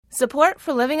Support for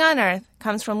Living on Earth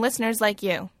comes from listeners like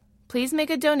you. Please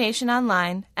make a donation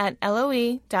online at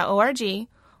loe.org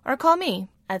or call me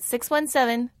at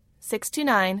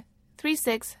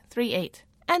 617-629-3638.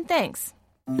 And thanks.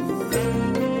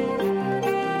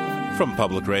 From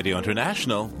Public Radio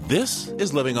International, this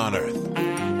is Living on Earth.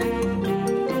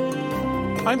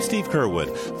 I'm Steve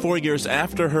Curwood. 4 years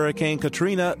after Hurricane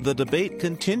Katrina, the debate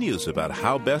continues about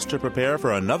how best to prepare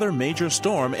for another major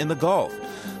storm in the Gulf.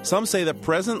 Some say the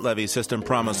present levee system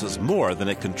promises more than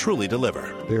it can truly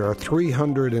deliver. There are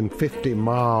 350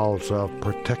 miles of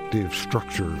protective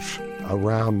structures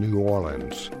around New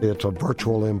Orleans. It's a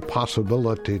virtual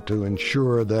impossibility to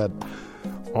ensure that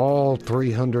all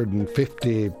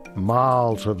 350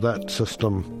 miles of that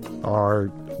system are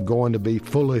going to be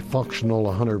fully functional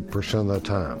 100% of the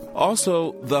time.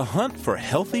 Also, the hunt for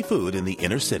healthy food in the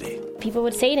inner city. People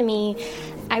would say to me,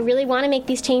 I really want to make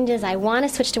these changes. I want to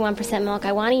switch to 1% milk.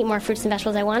 I want to eat more fruits and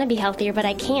vegetables. I want to be healthier, but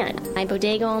I can't. My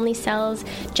bodega only sells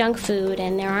junk food,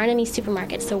 and there aren't any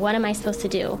supermarkets, so what am I supposed to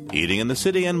do? Eating in the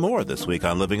City and more this week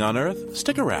on Living on Earth.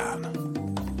 Stick around.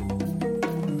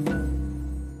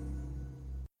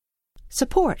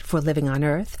 Support for Living on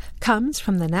Earth comes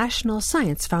from the National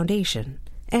Science Foundation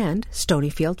and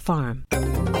Stonyfield Farm.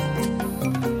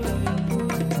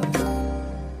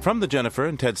 From the Jennifer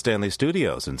and Ted Stanley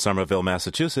Studios in Somerville,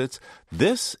 Massachusetts,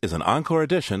 this is an encore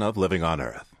edition of Living on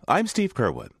Earth. I'm Steve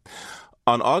Curwood.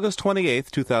 On August 28,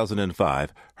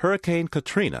 2005, Hurricane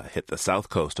Katrina hit the south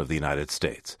coast of the United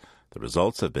States. The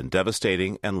results have been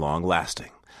devastating and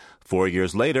long-lasting. 4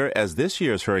 years later, as this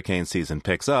year's hurricane season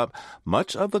picks up,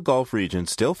 much of the Gulf region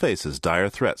still faces dire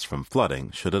threats from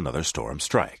flooding should another storm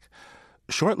strike.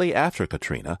 Shortly after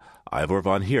Katrina, Ivor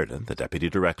von Heerden, the deputy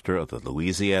director of the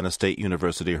Louisiana State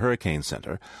University Hurricane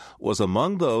Center, was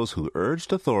among those who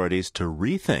urged authorities to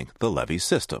rethink the levee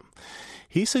system.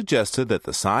 He suggested that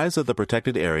the size of the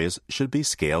protected areas should be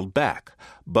scaled back,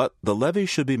 but the levees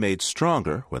should be made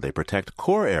stronger where they protect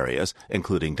core areas,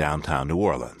 including downtown New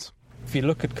Orleans. If you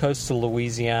look at coastal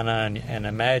Louisiana and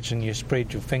imagine you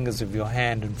spread your fingers of your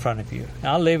hand in front of you,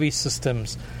 our levee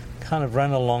systems kind of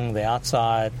run along the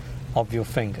outside of your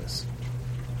fingers.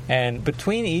 And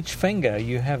between each finger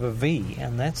you have a V,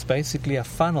 and that's basically a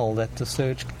funnel that the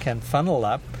surge can funnel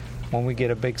up when we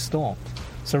get a big storm.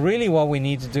 So really what we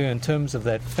need to do in terms of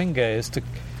that finger is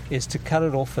to cut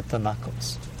it off at the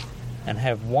knuckles and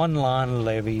have one line of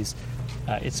levees.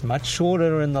 It's much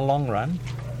shorter in the long run,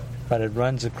 but it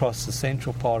runs across the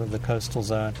central part of the coastal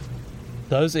zone.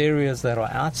 Those areas that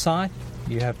are outside,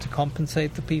 you have to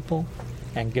compensate the people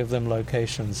and give them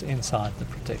locations inside the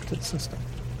protected system.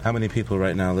 How many people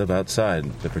right now live outside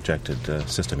the protected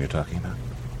system you're talking about?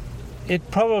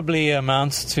 It probably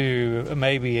amounts to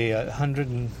maybe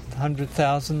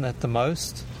 100,000 at the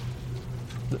most.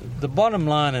 The bottom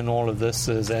line in all of this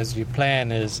is, as you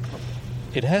plan, is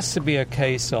it has to be a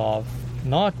case of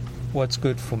not what's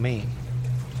good for me,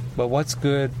 but what's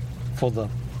good for the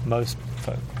most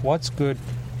folk. What's good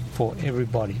for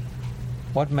everybody.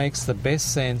 What makes the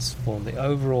best sense for the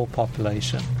overall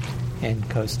population in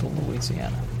coastal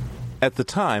Louisiana. At the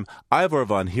time, Ivor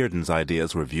von Heerden's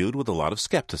ideas were viewed with a lot of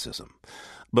skepticism.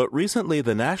 But recently,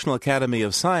 the National Academy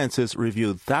of Sciences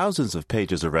reviewed thousands of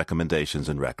pages of recommendations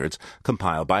and records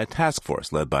compiled by a task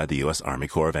force led by the U.S. Army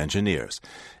Corps of Engineers,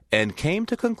 and came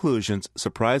to conclusions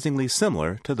surprisingly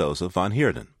similar to those of von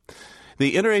Heerden.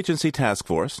 The Interagency Task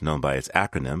Force, known by its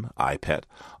acronym, IPET,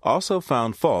 also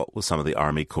found fault with some of the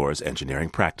Army Corps' engineering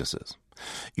practices.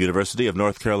 University of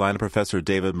North Carolina professor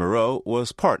David Moreau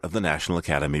was part of the National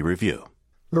Academy review.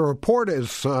 The report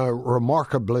is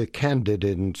remarkably candid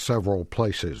in several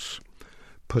places,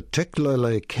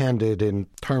 particularly candid in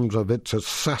terms of its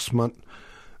assessment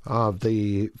of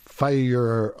the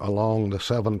failure along the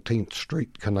 17th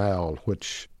Street Canal,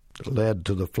 which led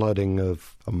to the flooding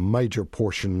of a major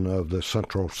portion of the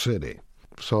central city.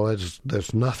 So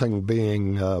there's nothing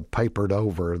being papered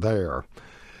over there.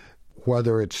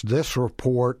 Whether it's this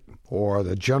report or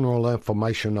the general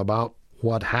information about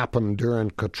what happened during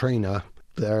Katrina,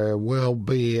 there will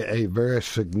be a very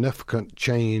significant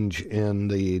change in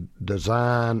the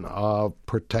design of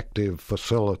protective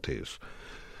facilities.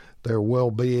 There will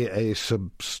be a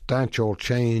substantial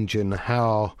change in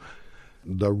how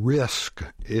the risk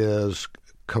is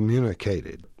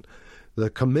communicated. The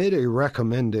committee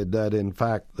recommended that, in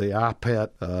fact, the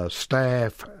IPET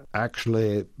staff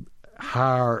actually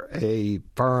hire a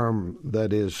firm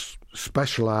that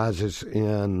specializes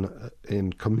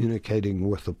in communicating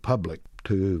with the public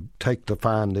to take the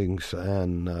findings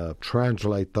and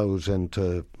translate those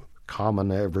into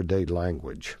common everyday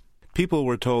language. People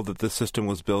were told that this system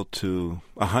was built to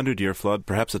a 100-year flood,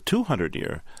 perhaps a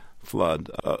 200-year flood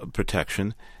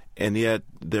protection, and yet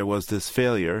there was this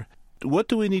failure. What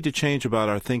do we need to change about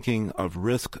our thinking of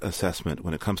risk assessment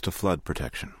when it comes to flood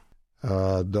protection?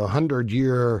 The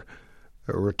 100-year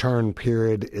return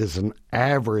period is an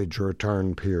average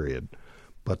return period,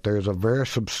 but there's a very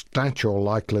substantial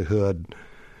likelihood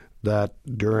that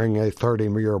during a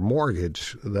 30-year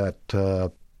mortgage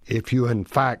that if you in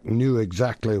fact knew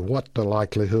exactly what the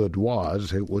likelihood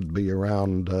was, it would be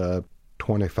around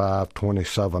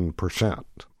 25-27%.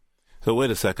 So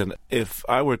wait a second. If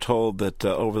I were told that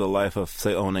over the life of,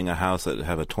 say, owning a house that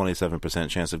have a 27%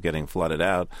 chance of getting flooded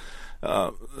out,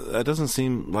 that doesn't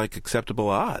seem like acceptable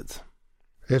odds.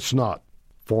 It's not.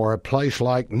 For a place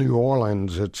like New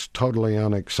Orleans, it's totally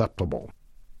unacceptable.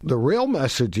 The real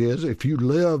message is if you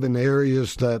live in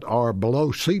areas that are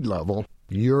below sea level,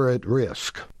 you're at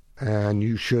risk, and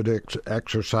you should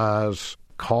exercise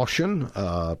caution,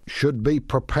 should be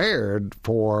prepared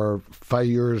for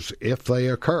failures if they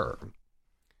occur.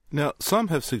 Now, some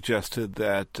have suggested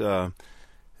that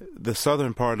the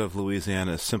southern part of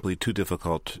Louisiana is simply too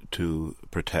difficult to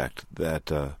protect,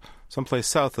 that someplace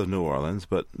south of New Orleans,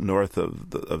 but north of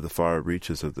the far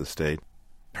reaches of the state,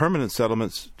 permanent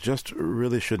settlements just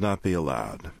really should not be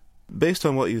allowed. Based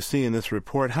on what you see in this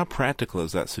report, how practical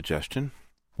is that suggestion?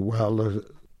 Well,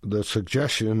 the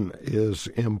suggestion is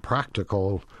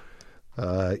impractical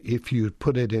if you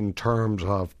put it in terms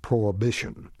of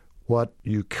prohibition. What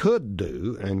you could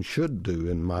do and should do,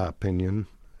 in my opinion,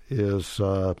 is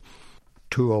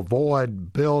to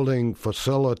avoid building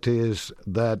facilities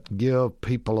that give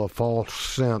people a false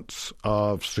sense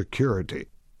of security.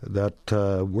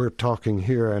 That we're talking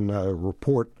here, and the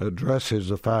report addresses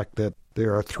the fact that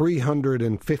there are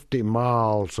 350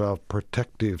 miles of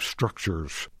protective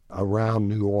structures around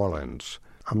New Orleans.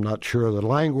 I'm not sure of the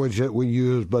language that we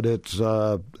use, but it's,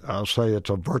 I'll say it's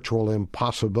a virtual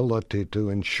impossibility to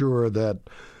ensure that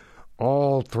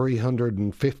all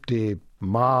 350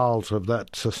 miles of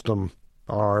that system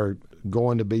are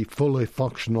going to be fully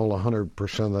functional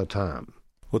 100% of the time.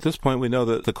 Well, at this point, we know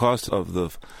that the cost of the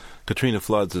Katrina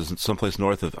floods is someplace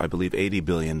north of, I believe, $80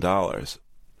 billion.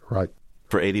 Right.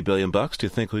 For $80 billion, do you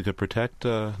think we could protect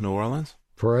New Orleans?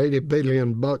 For $80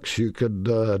 billion, you could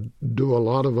do a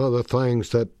lot of other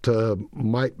things that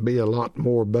might be a lot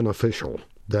more beneficial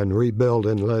than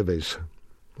rebuilding levees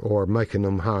or making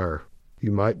them higher.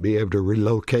 You might be able to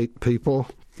relocate people.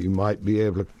 You might be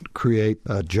able to create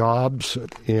jobs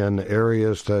in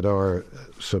areas that are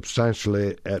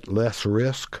substantially at less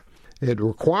risk. It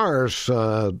requires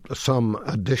some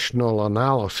additional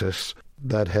analysis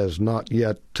that has not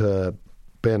yet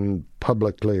been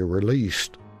publicly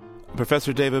released.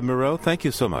 Professor David Moreau, thank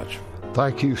you so much.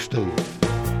 Thank you, Steve.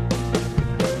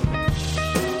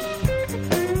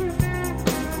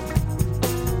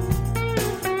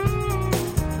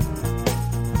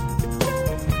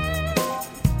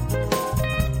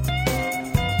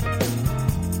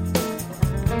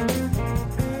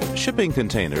 Shipping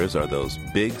containers are those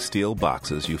big steel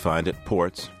boxes you find at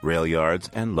ports, rail yards,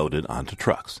 and loaded onto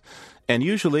trucks. And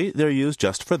usually they're used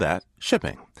just for that,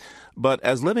 shipping. But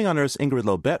as Living on Earth's Ingrid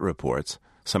Lobet reports,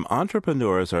 some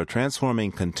entrepreneurs are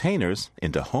transforming containers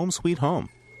into home sweet home.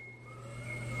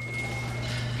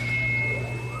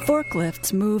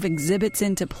 Forklifts move exhibits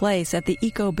into place at the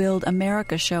EcoBuild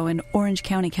America show in Orange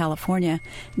County, California.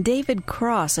 David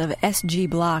Cross of SG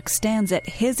Blocks stands at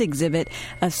his exhibit,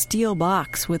 a steel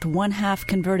box with one half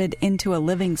converted into a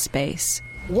living space.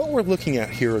 What we're looking at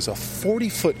here is a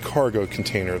 40-foot cargo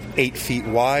container, 8 feet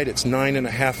wide, it's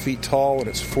 9.5 feet tall, and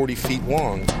it's 40 feet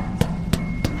long.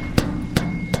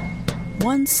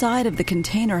 One side of the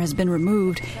container has been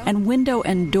removed, and window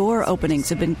and door openings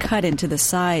have been cut into the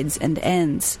sides and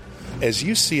ends. As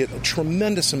you see it, a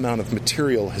tremendous amount of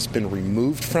material has been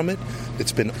removed from it.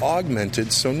 It's been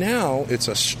augmented, so now it's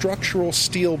a structural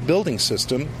steel building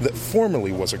system that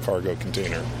formerly was a cargo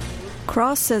container.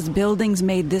 Cross says buildings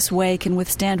made this way can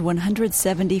withstand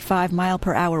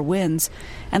 175-mile-per-hour winds,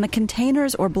 and the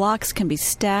containers or blocks can be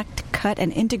stacked, cut,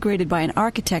 and integrated by an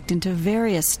architect into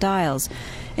various styles.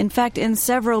 In fact, in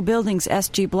several buildings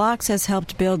SG Blocks has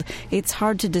helped build, it's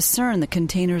hard to discern the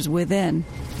containers within.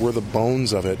 We're the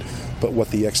bones of it, but what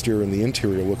the exterior and the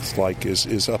interior looks like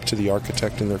is up to the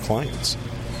architect and their clients.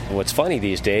 What's funny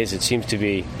these days, it seems to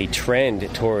be a trend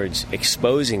towards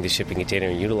exposing the shipping container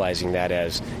and utilizing that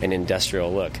as an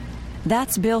industrial look.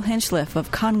 That's Bill Hinchliff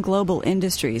of Con Global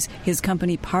Industries. His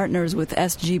company partners with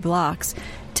SG Blocks.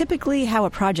 Typically, how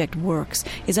a project works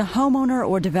is a homeowner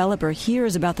or developer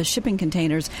hears about the shipping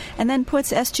containers and then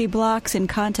puts SG Blocks in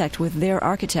contact with their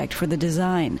architect for the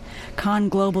design. Con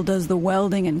Global does the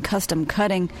welding and custom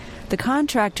cutting. The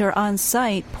contractor on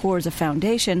site pours a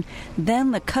foundation. Then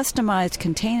the customized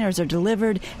containers are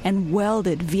delivered and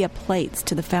welded via plates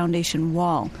to the foundation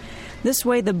wall. This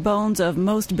way, the bones of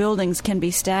most buildings can be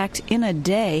stacked in a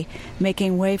day,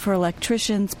 making way for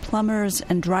electricians, plumbers,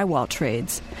 and drywall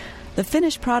trades. The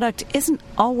finished product isn't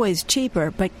always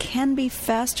cheaper, but can be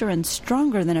faster and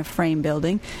stronger than a frame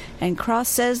building, and Cross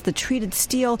says the treated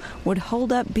steel would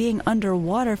hold up being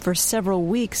underwater for several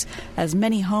weeks, as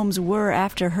many homes were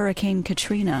after Hurricane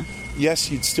Katrina.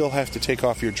 Yes, you'd still have to take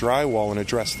off your drywall and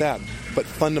address that, but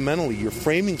fundamentally, your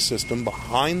framing system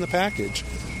behind the package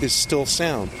is still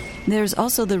sound. There's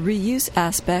also the reuse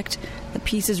aspect. The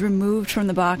pieces removed from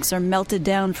the box are melted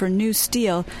down for new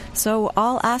steel, so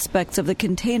all aspects of the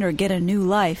container get a new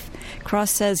life.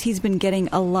 Cross says he's been getting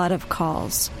a lot of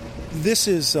calls. This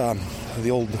is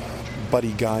the old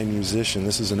Buddy Guy musician.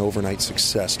 This is an overnight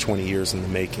success, 20 years in the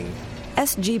making.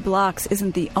 SG Blocks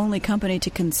isn't the only company to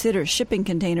consider shipping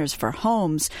containers for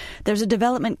homes. There's a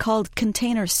development called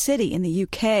Container City in the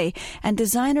UK, and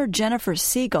designer Jennifer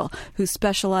Siegel, who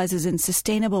specializes in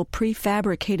sustainable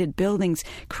prefabricated buildings,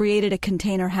 created a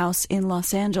container house in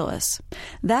Los Angeles.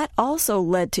 That also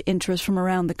led to interest from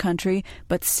around the country,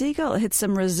 but Siegel hit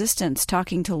some resistance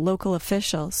talking to local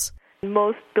officials.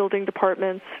 Most building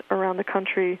departments around the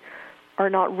country are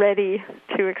not ready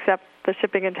to accept the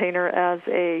shipping container as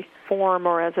a form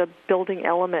or as a building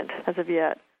element as of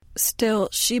yet. Still,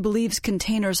 she believes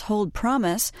containers hold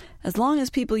promise as long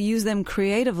as people use them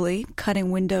creatively,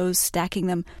 cutting windows, stacking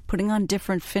them, putting on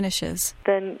different finishes.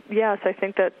 Then, yes, I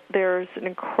think that there's an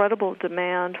incredible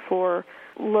demand for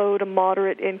low to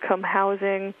moderate income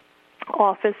housing,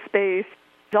 office space,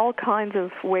 all kinds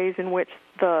of ways in which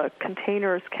the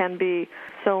containers can be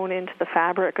sewn into the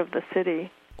fabric of the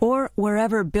city. Or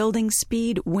wherever building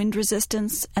speed, wind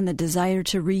resistance, and the desire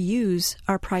to reuse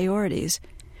are priorities.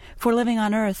 For Living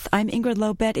on Earth, I'm Ingrid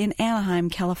Lobet in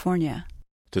Anaheim, California.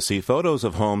 To see photos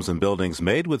of homes and buildings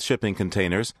made with shipping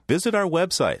containers, visit our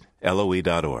website,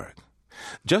 LOE.org.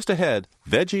 Just ahead,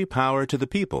 Veggie Power to the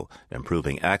People,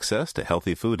 improving access to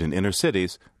healthy food in inner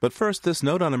cities. But first, this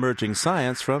note on emerging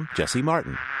science from Jesse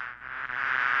Martin.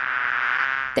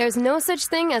 There's no such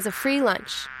thing as a free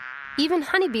lunch. Even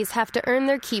honeybees have to earn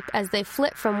their keep as they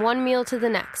flit from one meal to the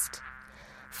next.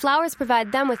 Flowers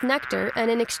provide them with nectar,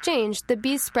 and in exchange, the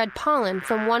bees spread pollen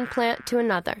from one plant to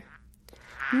another.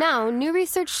 Now, new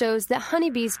research shows that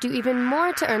honeybees do even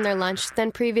more to earn their lunch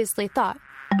than previously thought.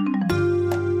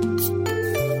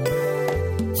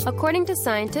 According to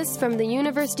scientists from the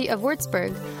University of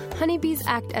Würzburg, honeybees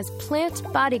act as plant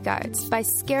bodyguards by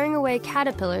scaring away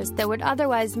caterpillars that would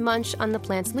otherwise munch on the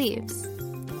plant's leaves.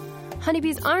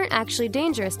 Honeybees aren't actually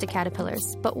dangerous to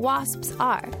caterpillars, but wasps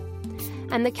are.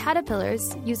 And the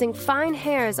caterpillars, using fine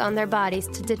hairs on their bodies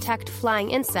to detect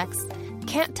flying insects,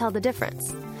 can't tell the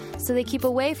difference, so they keep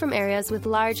away from areas with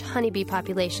large honeybee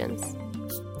populations.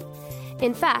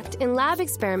 In fact, in lab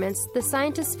experiments, the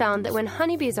scientists found that when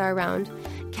honeybees are around,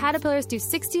 caterpillars do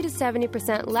 60 to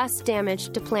 70% less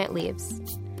damage to plant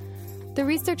leaves. The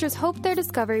researchers hope their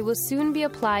discovery will soon be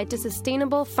applied to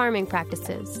sustainable farming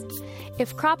practices.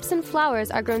 If crops and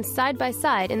flowers are grown side by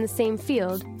side in the same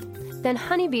field, then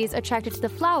honeybees attracted to the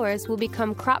flowers will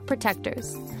become crop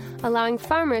protectors, allowing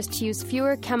farmers to use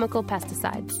fewer chemical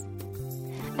pesticides.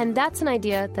 And that's an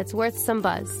idea that's worth some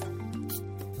buzz.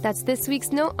 That's this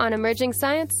week's note on emerging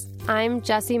science. I'm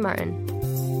Jesse Martin.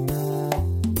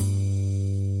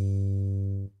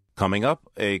 Coming up,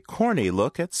 a corny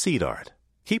look at seed art.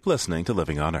 Keep listening to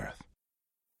Living on Earth.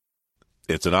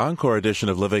 It's an encore edition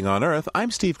of Living on Earth.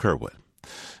 I'm Steve Curwood.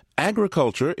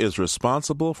 Agriculture is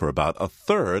responsible for about a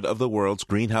third of the world's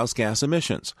greenhouse gas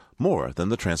emissions, more than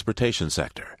the transportation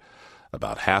sector.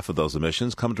 About half of those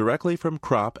emissions come directly from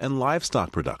crop and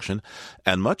livestock production,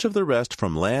 and much of the rest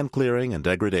from land clearing and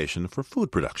degradation for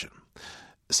food production.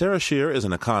 Sarah Scheer is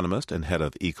an economist and head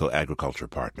of Eco-Agriculture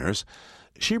Partners.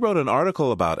 She wrote an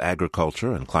article about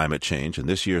agriculture and climate change in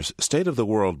this year's State of the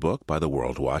World book by the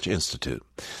World Watch Institute.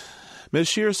 Ms.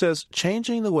 Scheer says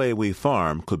changing the way we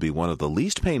farm could be one of the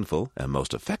least painful and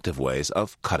most effective ways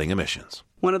of cutting emissions.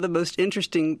 One of the most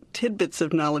interesting tidbits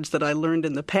of knowledge that I learned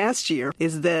in the past year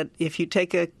is that if you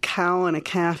take a cow and a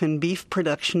calf in beef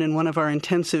production in one of our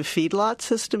intensive feedlot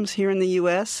systems here in the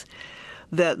U.S.,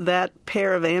 that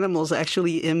pair of animals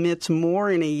actually emits more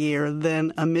in a year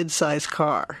than a mid-sized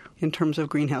car in terms of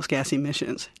greenhouse gas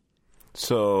emissions.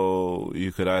 So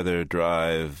you could either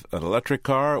drive an electric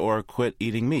car or quit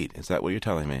eating meat. Is that what you're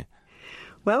telling me?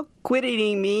 Well, quit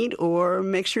eating meat or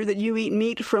make sure that you eat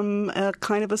meat from a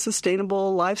kind of a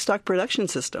sustainable livestock production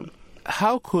system.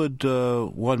 How could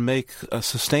one make a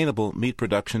sustainable meat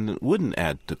production that wouldn't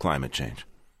add to climate change?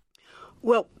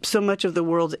 Well, so much of the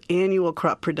world's annual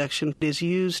crop production is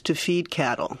used to feed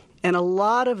cattle. And a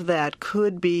lot of that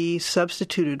could be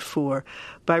substituted for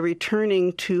by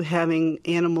returning to having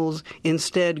animals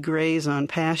instead graze on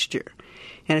pasture.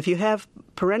 And if you have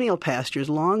perennial pastures,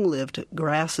 long-lived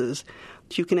grasses,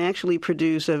 you can actually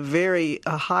produce a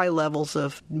high levels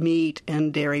of meat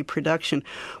and dairy production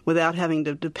without having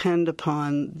to depend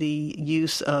upon the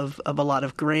use of a lot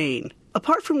of grain.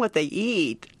 Apart from what they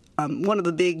eat, one of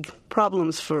the big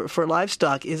problems for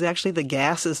livestock is actually the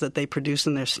gases that they produce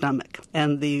in their stomach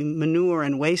and the manure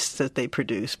and wastes that they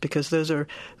produce, because those are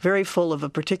very full of a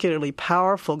particularly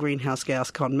powerful greenhouse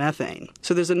gas called methane.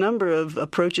 So there's a number of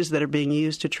approaches that are being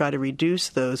used to try to reduce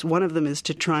those. One of them is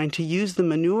to trying to use the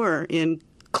manure in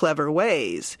clever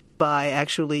ways by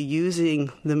actually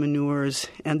using the manures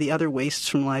and the other wastes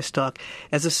from livestock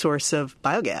as a source of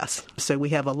biogas. So we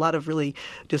have a lot of really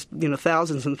just,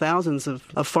 thousands and thousands of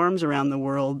farms around the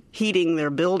world heating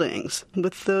their buildings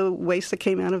with the waste that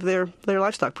came out of their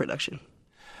livestock production.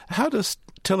 How does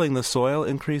tilling the soil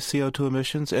increase CO2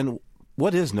 emissions, and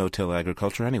what is no-till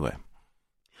agriculture anyway?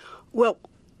 Well,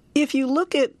 if you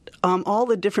look at all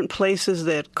the different places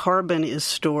that carbon is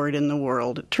stored in the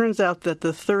world, it turns out that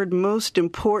the third most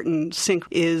important sink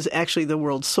is actually the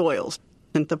world's soils.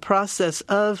 And the process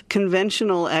of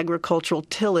conventional agricultural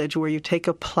tillage, where you take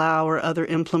a plow or other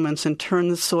implements and turn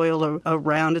the soil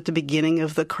around at the beginning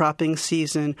of the cropping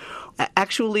season,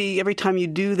 actually, every time you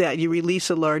do that, you release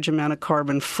a large amount of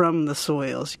carbon from the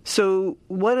soils. So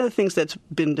one of the things that's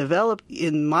been developed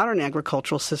in modern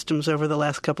agricultural systems over the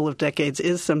last couple of decades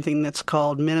is something that's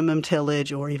called minimum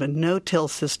tillage or even no-till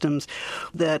systems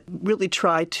that really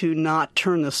try to not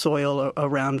turn the soil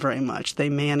around very much. They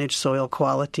manage soil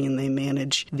quality and they manage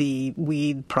the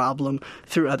weed problem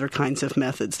through other kinds of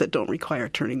methods that don't require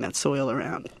turning that soil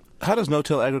around. How does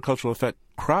no-till agriculture affect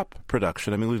crop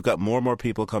production? I mean, we've got more and more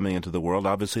people coming into the world.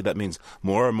 Obviously, that means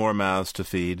more and more mouths to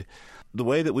feed. The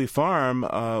way that we farm,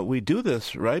 we do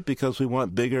this, right, because we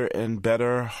want bigger and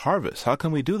better harvests. How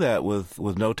can we do that with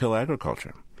no-till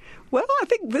agriculture? Well, I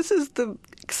think this is the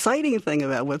exciting thing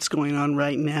about what's going on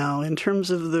right now in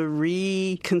terms of the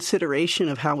reconsideration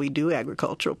of how we do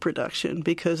agricultural production,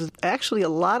 because actually a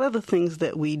lot of the things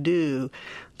that we do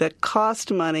that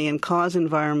cost money and cause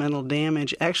environmental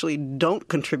damage actually don't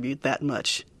contribute that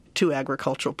much to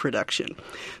agricultural production.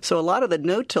 So a lot of the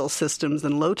no-till systems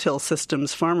and low-till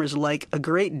systems farmers like a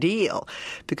great deal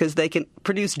because they can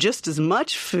produce just as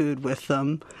much food with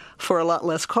them for a lot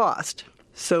less cost.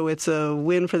 So it's a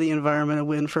win for the environment, a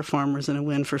win for farmers, and a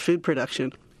win for food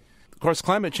production. Of course,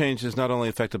 climate change is not only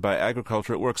affected by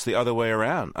agriculture, it works the other way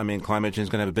around. I mean, climate change is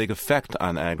going to have a big effect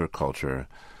on agriculture.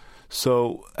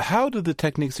 So how do the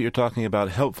techniques that you're talking about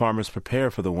help farmers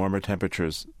prepare for the warmer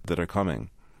temperatures that are coming?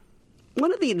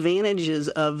 One of the advantages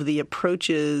of the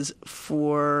approaches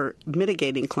for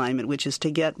mitigating climate, which is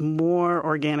to get more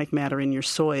organic matter in your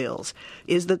soils,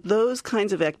 is that those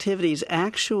kinds of activities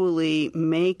actually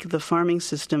make the farming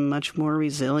system much more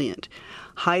resilient.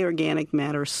 High organic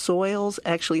matter soils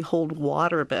actually hold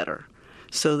water better,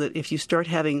 so that if you start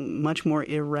having much more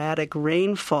erratic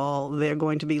rainfall, they're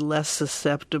going to be less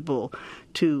susceptible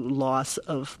to loss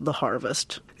of the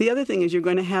harvest. The other thing is you're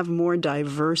going to have more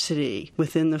diversity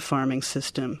within the farming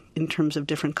system in terms of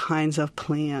different kinds of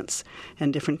plants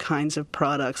and different kinds of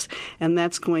products, and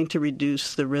that's going to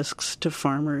reduce the risks to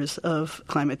farmers of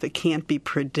climate that can't be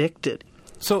predicted.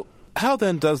 So how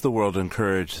then does the world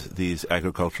encourage these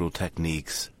agricultural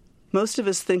techniques? Most of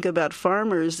us think about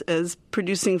farmers as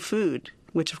producing food,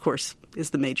 which, of course,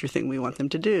 is the major thing we want them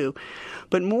to do.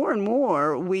 But more and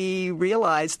more, we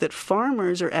realize that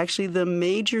farmers are actually the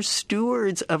major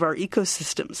stewards of our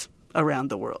ecosystems around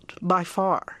the world, by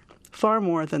far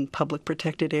more than public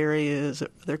protected areas or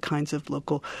other kinds of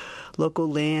local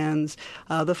lands.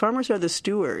 The farmers are the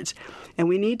stewards, and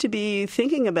we need to be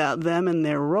thinking about them and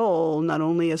their role not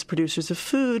only as producers of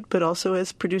food, but also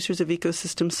as producers of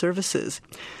ecosystem services.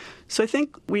 So I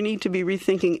think we need to be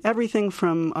rethinking everything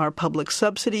from our public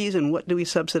subsidies and what do we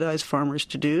subsidize farmers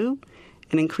to do.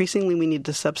 And increasingly we need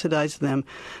to subsidize them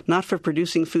not for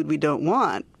producing food we don't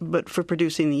want, but for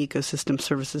producing the ecosystem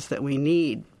services that we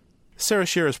need. Sarah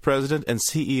Scheer is president and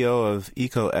CEO of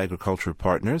Eco Agriculture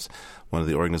Partners, one of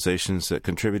the organizations that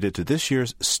contributed to this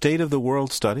year's State of the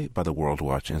World study by the World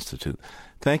Watch Institute.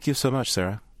 Thank you so much,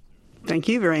 Sarah. Thank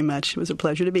you very much. It was a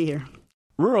pleasure to be here.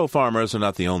 Rural farmers are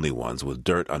not the only ones with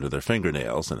dirt under their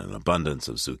fingernails and an abundance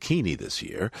of zucchini this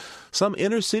year. Some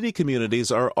inner-city communities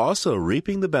are also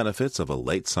reaping the benefits of a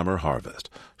late summer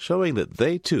harvest, showing that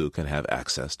they too can have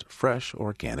access to fresh,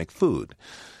 organic food.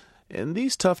 In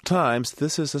these tough times,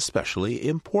 this is especially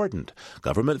important.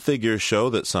 Government figures show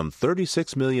that some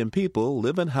 36 million people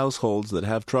live in households that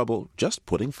have trouble just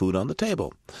putting food on the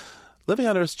table. Living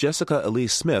on Earth's Jessica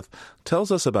Elise Smith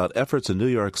tells us about efforts in New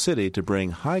York City to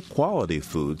bring high-quality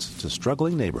foods to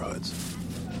struggling neighborhoods.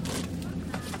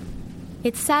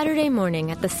 It's Saturday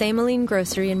morning at the Sameline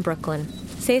Grocery in Brooklyn.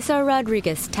 Cesar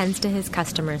Rodriguez tends to his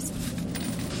customers.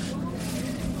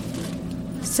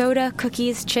 Soda,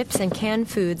 cookies, chips, and canned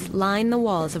foods line the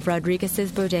walls of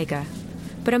Rodriguez's bodega.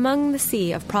 But among the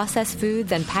sea of processed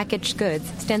foods and packaged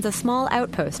goods stands a small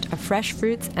outpost of fresh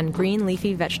fruits and green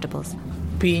leafy vegetables.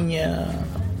 Piña,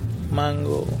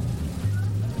 mango,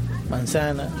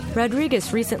 manzana.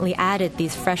 Rodriguez recently added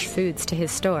these fresh foods to his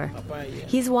store.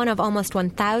 He's one of almost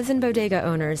 1,000 bodega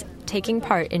owners taking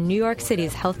part in New York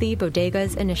City's Healthy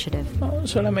Bodegas initiative.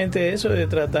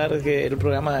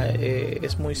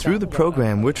 Through the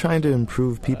program, we're trying to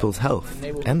improve people's health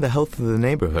and the health of the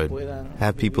neighborhood,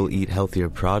 have people eat healthier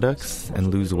products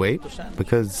and lose weight,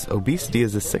 because obesity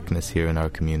is a sickness here in our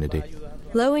community.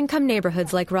 Low-income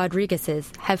neighborhoods like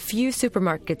Rodriguez's have few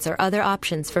supermarkets or other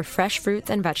options for fresh fruits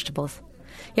and vegetables.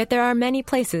 Yet there are many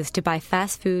places to buy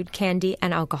fast food, candy,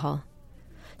 and alcohol.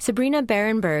 Sabrina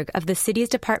Barenberg of the city's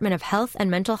Department of Health and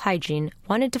Mental Hygiene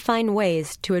wanted to find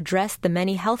ways to address the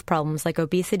many health problems like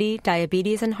obesity,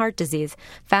 diabetes, and heart disease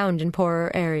found in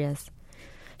poorer areas.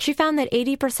 She found that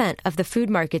 80% of the food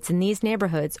markets in these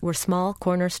neighborhoods were small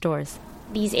corner stores.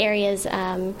 These areas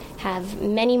have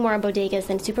many more bodegas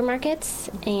than supermarkets,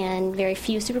 and very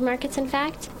few supermarkets, in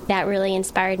fact. That really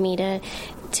inspired me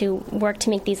to work to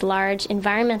make these large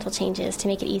environmental changes to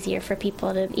make it easier for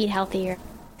people to eat healthier.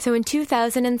 So in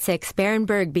 2006,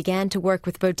 Barenberg began to work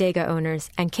with bodega owners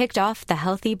and kicked off the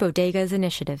Healthy Bodegas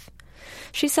initiative.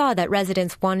 She saw that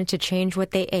residents wanted to change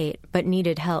what they ate, but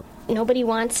needed help. Nobody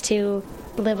wants to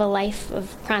live a life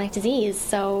of chronic disease,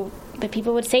 but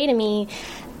people would say to me,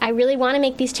 I really want to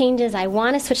make these changes. I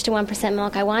want to switch to 1%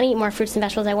 milk. I want to eat more fruits and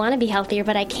vegetables. I want to be healthier,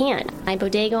 but I can't. My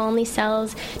bodega only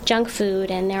sells junk food,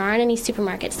 and there aren't any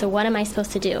supermarkets, so what am I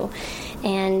supposed to do?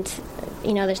 And,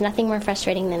 there's nothing more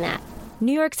frustrating than that.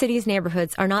 New York City's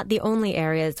neighborhoods are not the only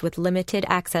areas with limited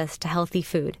access to healthy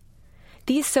food.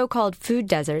 These so-called food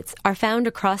deserts are found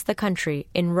across the country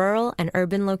in rural and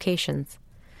urban locations.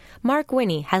 Mark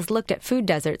Winnie has looked at food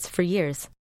deserts for years.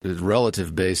 It's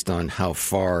relative based on how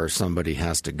far somebody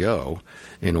has to go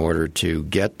in order to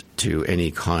get to any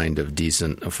kind of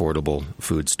decent, affordable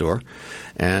food store,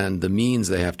 and the means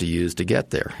they have to use to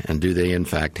get there. And do they, in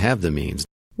fact, have the means?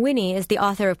 Winnie is the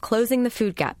author of Closing the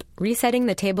Food Gap, Resetting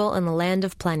the Table in the Land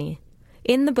of Plenty.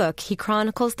 In the book, he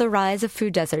chronicles the rise of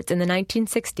food deserts in the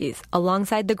 1960s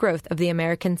alongside the growth of the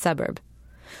American suburb.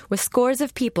 With scores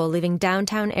of people leaving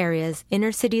downtown areas,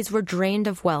 inner cities were drained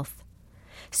of wealth.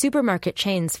 Supermarket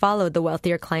chains followed the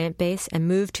wealthier client base and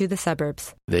moved to the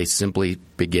suburbs. They simply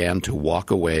began to walk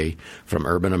away from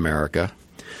urban America,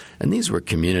 and these were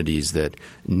communities that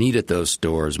needed those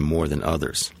stores more than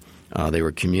others. They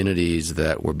were communities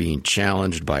that were being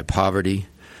challenged by poverty,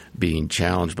 being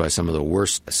challenged by some of the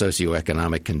worst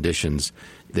socioeconomic conditions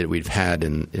that we've had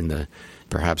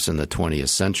perhaps in the 20th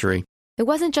century. It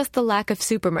wasn't just the lack of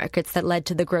supermarkets that led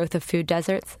to the growth of food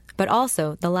deserts, but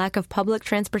also the lack of public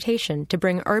transportation to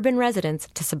bring urban residents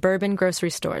to suburban grocery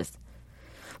stores.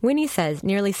 Winnie says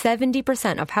nearly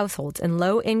 70% of households in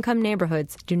low-income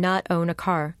neighborhoods do not own a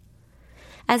car.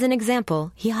 As an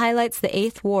example, he highlights the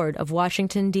 8th Ward of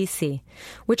Washington, D.C.,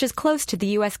 which is close to the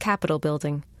U.S. Capitol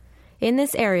building. In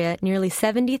this area, nearly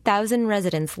 70,000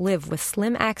 residents live with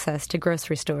slim access to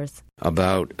grocery stores.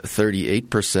 About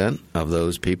 38% of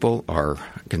those people are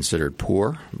considered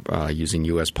poor, using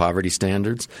U.S. poverty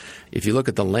standards. If you look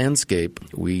at the landscape,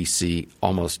 we see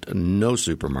almost no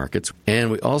supermarkets.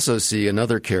 And we also see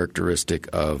another characteristic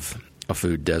of a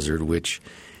food desert, which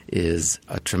is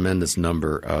a tremendous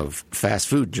number of fast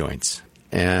food joints.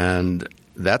 And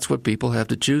that's what people have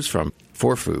to choose from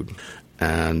for food.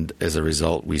 And as a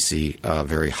result, we see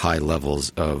very high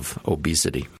levels of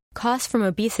obesity. Costs from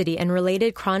obesity and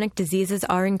related chronic diseases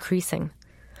are increasing.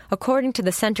 According to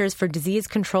the Centers for Disease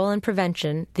Control and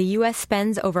Prevention, the U.S.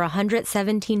 spends over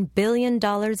 $117 billion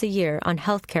a year on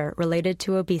health care related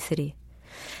to obesity.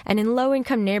 And in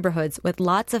low-income neighborhoods with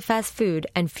lots of fast food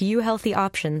and few healthy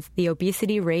options, the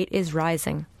obesity rate is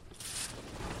rising.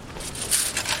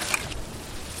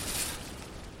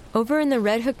 Over in the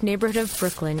Red Hook neighborhood of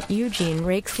Brooklyn, Eugene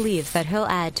rakes leaves that he'll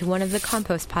add to one of the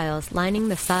compost piles lining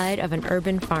the side of an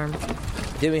urban farm.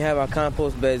 Then we have our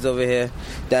compost beds over here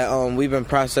that we've been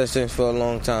processing for a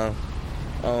long time.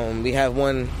 We have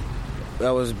one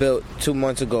that was built 2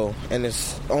 months ago, and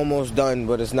it's almost done,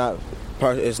 but it's not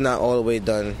all the way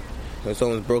done. It's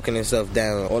almost broken itself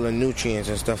down. All the nutrients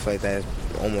and stuff like that is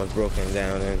almost broken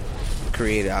down and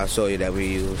created our soil that we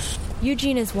use.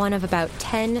 Eugene is one of about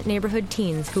 10 neighborhood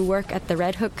teens who work at the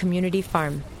Red Hook Community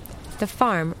Farm. The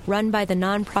farm, run by the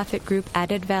nonprofit group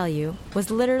Added Value,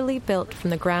 was literally built from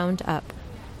the ground up.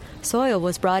 Soil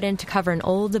was brought in to cover an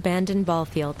old abandoned ball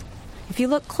field. If you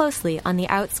look closely on the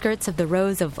outskirts of the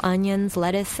rows of onions,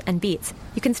 lettuce, and beets,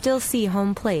 you can still see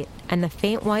home plate and the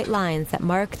faint white lines that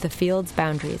mark the field's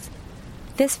boundaries.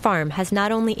 This farm has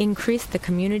not only increased the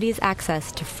community's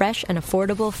access to fresh and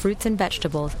affordable fruits and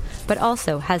vegetables, but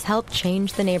also has helped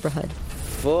change the neighborhood.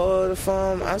 For the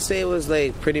farm, I'd say it was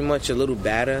pretty much a little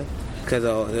better because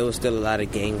there was still a lot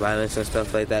of gang violence and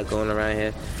stuff like that going around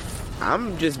here.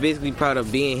 I'm just basically proud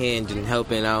of being here and just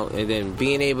helping out and then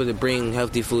being able to bring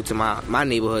healthy food to my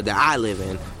neighborhood that I live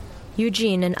in.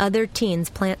 Eugene and other teens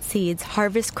plant seeds,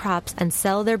 harvest crops, and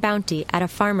sell their bounty at a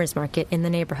farmer's market in the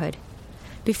neighborhood.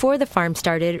 Before the farm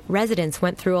started, residents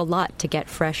went through a lot to get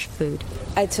fresh food.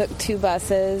 I took 2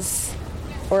 buses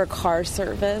or a car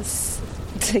service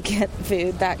to get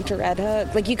food back to Red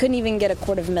Hook. You couldn't even get a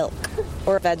quart of milk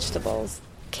or vegetables.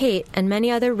 Kate and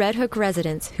many other Red Hook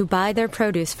residents who buy their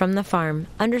produce from the farm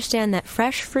understand that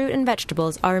fresh fruit and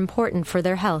vegetables are important for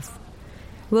their health.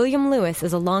 William Lewis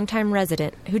is a longtime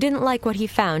resident who didn't like what he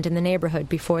found in the neighborhood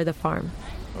before the farm.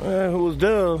 It was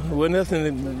dull. There was nothing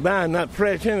to buy, not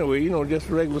fresh anyway, just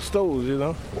regular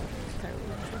stores,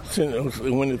 Since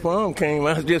when the farm came,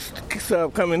 I just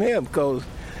started coming here because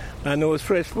I know it's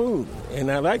fresh food, and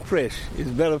I like fresh. It's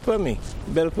better for me,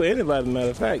 better for anybody, matter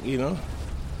of fact,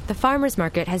 The farmers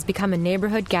market has become a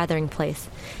neighborhood gathering place,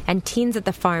 and teens at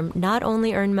the farm not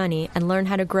only earn money and learn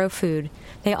how to grow food,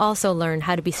 they also learn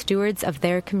how to be stewards of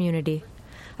their community,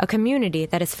 a community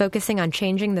that is focusing on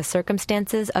changing the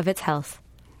circumstances of its health.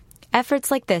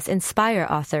 Efforts like this inspire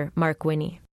author Mark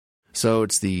Winnie. So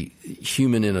it's the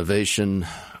human innovation,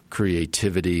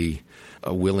 creativity,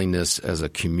 a willingness as a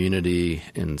community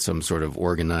in some sort of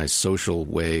organized social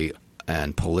way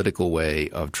and political way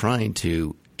of trying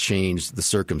to change the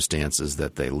circumstances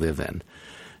that they live in.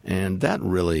 And that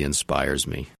really inspires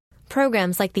me.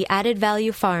 Programs like the Added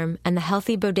Value Farm and the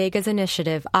Healthy Bodegas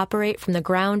Initiative operate from the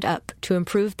ground up to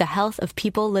improve the health of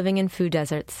people living in food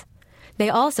deserts. They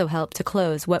also help to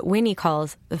close what Winnie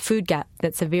calls the food gap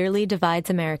that severely divides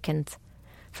Americans.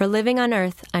 For Living on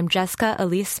Earth, I'm Jessica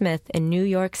Elise Smith in New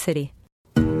York City.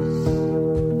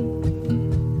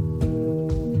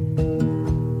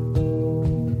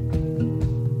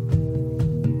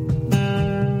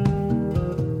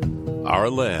 Our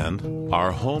land,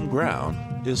 our home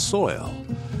ground, is soil.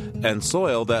 And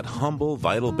soil, that humble,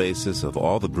 vital basis of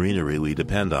all the greenery we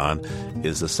depend on,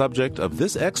 is the subject of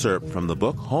this excerpt from the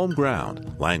book Home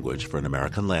Ground, Language for an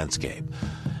American Landscape.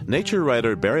 Nature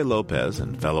writer Barry Lopez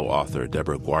and fellow author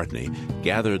Deborah Gwartney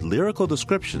gathered lyrical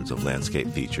descriptions of landscape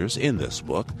features in this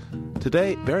book.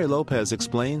 Today, Barry Lopez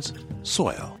explains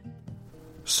soil.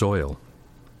 Soil.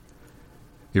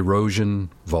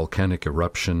 Erosion, volcanic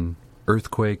eruption,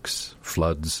 earthquakes,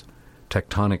 floods,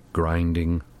 tectonic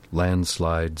grinding,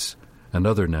 landslides, and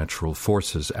other natural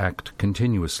forces act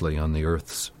continuously on the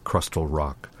Earth's crustal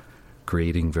rock,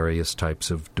 creating various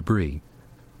types of debris,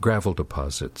 gravel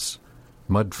deposits,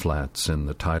 mud flats in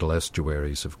the tidal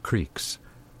estuaries of creeks,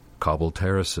 cobble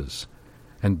terraces,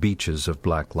 and beaches of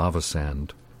black lava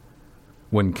sand.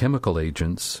 When chemical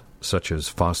agents, such as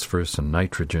phosphorus and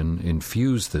nitrogen,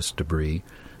 infuse this debris,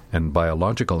 and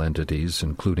biological entities,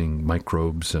 including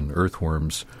microbes and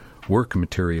earthworms, work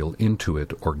material into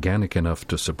it organic enough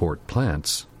to support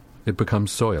plants, it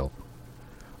becomes soil.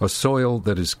 A soil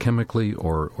that is chemically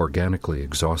or organically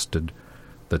exhausted,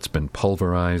 that's been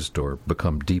pulverized or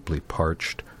become deeply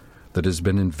parched, that has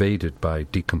been invaded by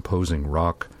decomposing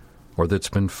rock, or that's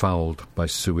been fouled by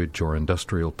sewage or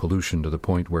industrial pollution to the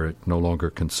point where it no longer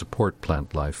can support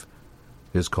plant life,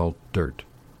 is called dirt.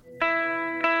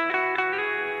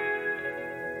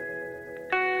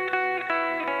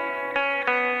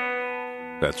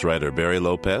 That's writer Barry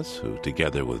Lopez, who,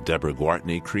 together with Deborah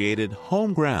Gwartney, created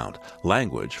Home Ground,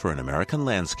 Language for an American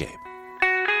Landscape.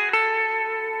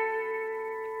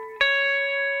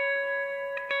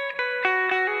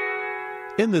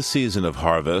 In this season of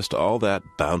harvest, all that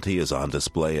bounty is on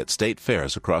display at state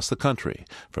fairs across the country,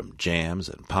 from jams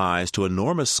and pies to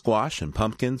enormous squash and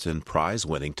pumpkins and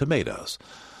prize-winning tomatoes.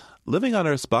 Living on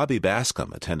Earth's Bobby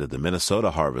Bascom attended the Minnesota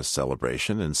Harvest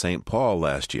Celebration in St. Paul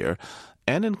last year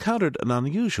and encountered an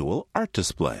unusual art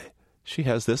display. She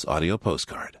has this audio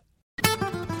postcard.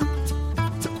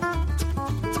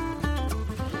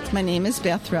 My name is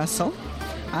Beth Russell.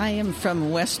 I am from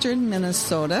western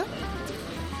Minnesota.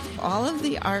 All of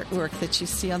the artwork that you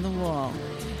see on the wall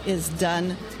is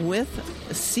done with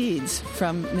seeds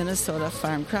from Minnesota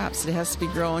farm crops. It has to be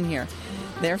grown here.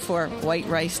 Therefore, white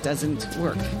rice doesn't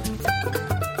work.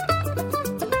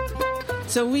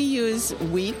 So we use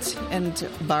wheat and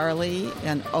barley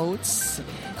and oats,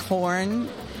 corn,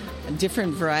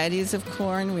 different varieties of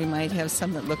corn. We might have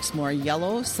some that looks more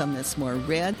yellow, some that's more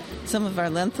red. Some of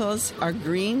our lentils are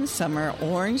green, some are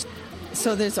orange.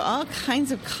 So there's all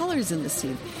kinds of colors in the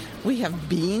seed. We have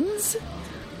beans,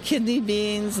 kidney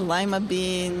beans, lima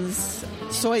beans,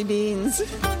 soybeans.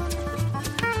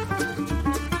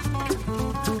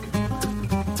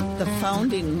 The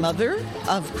founding mother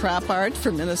of crop art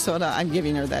for Minnesota, I'm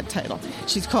giving her that title.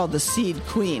 She's called the Seed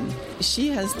Queen. She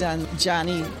has done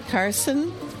Johnny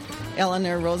Carson,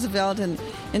 Eleanor Roosevelt, and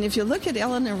if you look at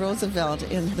Eleanor Roosevelt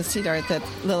in the seed art that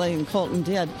Lillian Colton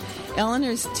did,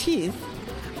 Eleanor's teeth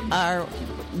are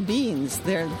beans.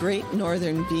 They're great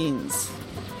northern beans,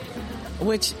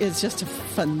 which is just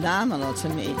phenomenal to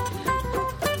me.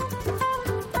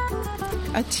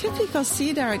 A typical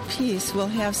seed art piece will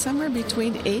have somewhere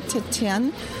between 8 to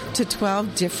 10 to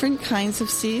 12 different kinds of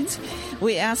seeds.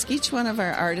 We ask each one of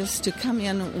our artists to come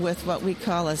in with what we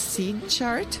call a seed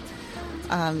chart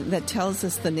that tells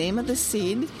us the name of the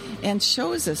seed and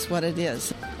shows us what it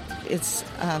is. It's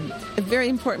a very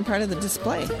important part of the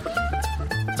display.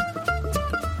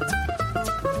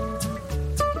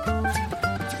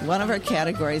 One of our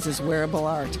categories is wearable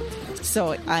art.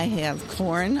 So I have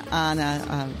corn on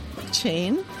a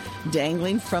chain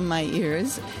dangling from my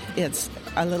ears. It's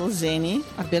a little zany,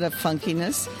 a bit of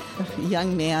funkiness. A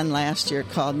young man last year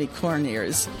called me corn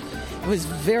ears. It was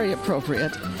very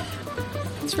appropriate.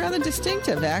 It's rather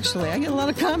distinctive, actually. I get a lot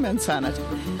of comments on it.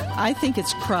 I think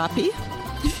it's croppy.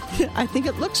 I think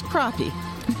it looks croppy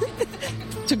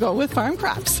to go with farm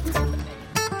crops.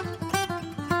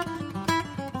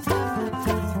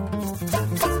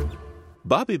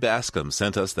 Bobby Bascom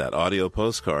sent us that audio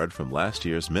postcard from last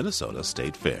year's Minnesota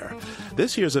State Fair.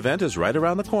 This year's event is right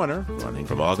around the corner, running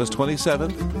from August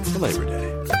 27th to Labor Day.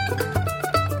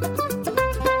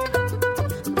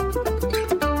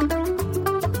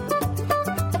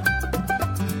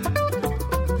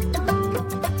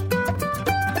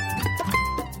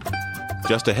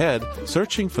 Just ahead,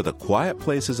 searching for the quiet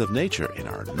places of nature in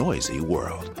our noisy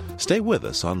world. Stay with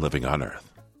us on Living on Earth.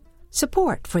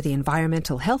 Support for the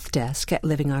Environmental Health Desk at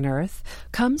Living on Earth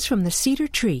comes from the Cedar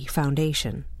Tree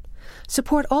Foundation.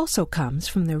 Support also comes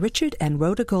from the Richard and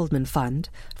Rhoda Goldman Fund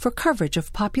for coverage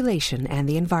of population and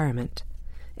the environment,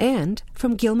 and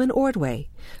from Gilman Ordway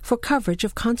for coverage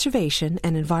of conservation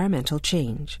and environmental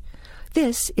change.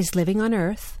 This is Living on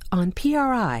Earth on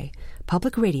PRI,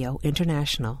 Public Radio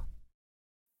International.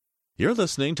 You're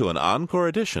listening to an encore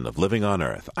edition of Living on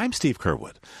Earth. I'm Steve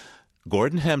Curwood.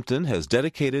 Gordon Hempton has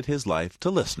dedicated his life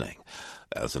to listening.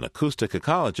 As an acoustic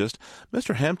ecologist,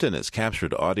 Mr. Hempton has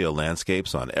captured audio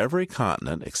landscapes on every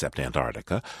continent except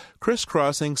Antarctica,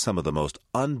 crisscrossing some of the most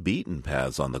unbeaten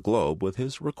paths on the globe with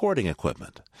his recording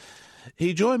equipment.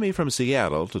 He joined me from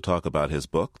Seattle to talk about his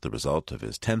book, the result of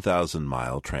his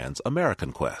 10,000-mile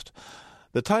trans-American quest.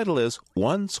 The title is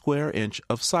 1 Square Inch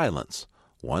of Silence,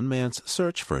 One Man's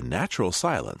Search for Natural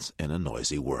Silence in a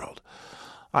Noisy World.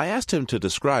 I asked him to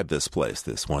describe this place,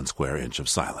 this 1 square inch of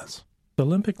silence.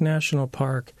 Olympic National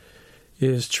Park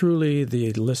is truly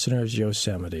the listener's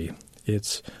Yosemite.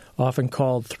 It's often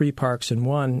called 3 parks in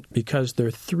 1 because there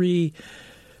are 3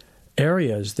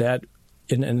 areas that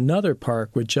in another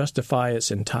park would justify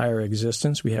its entire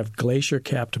existence. We have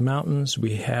glacier-capped mountains,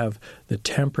 we have the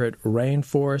temperate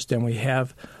rainforest, and we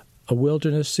have a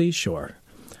wilderness seashore.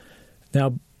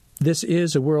 Now, this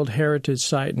is a World Heritage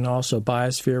Site and also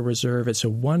Biosphere Reserve. It's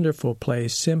a wonderful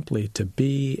place simply to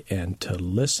be and to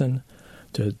listen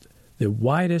to the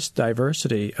widest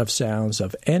diversity of sounds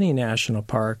of any national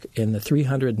park in the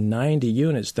 390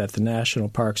 units that the National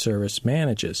Park Service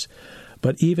manages.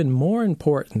 But even more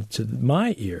important to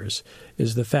my ears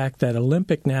is the fact that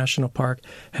Olympic National Park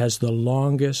has the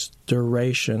longest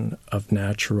duration of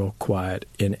natural quiet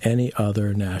in any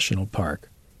other national park.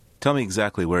 Tell me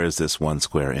exactly, where is this 1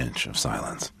 square inch of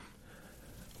silence?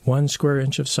 1 square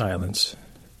inch of silence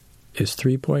is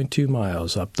 3.2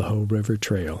 miles up the Hoh River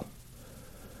Trail,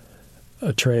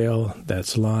 a trail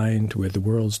that's lined with the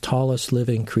world's tallest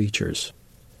living creatures,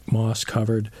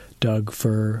 moss-covered Doug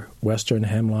fir, western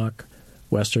hemlock,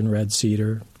 western red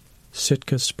cedar,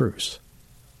 Sitka spruce.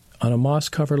 On a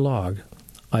moss-covered log,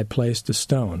 I placed a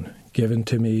stone given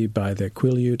to me by the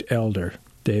Quileute elder,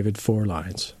 David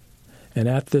Forlines. And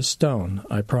at this stone,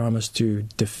 I promised to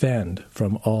defend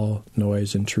from all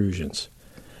noise intrusions.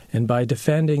 And by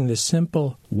defending the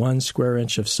simple 1 square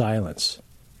inch of silence,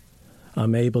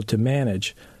 I'm able to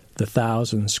manage the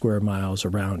 1,000 square miles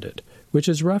around it, which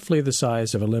is roughly the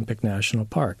size of Olympic National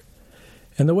Park.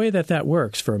 And the way that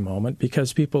works for a moment,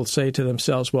 because people say to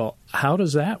themselves, well, how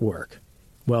does that work?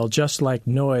 Well, just like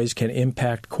noise can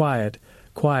impact quiet,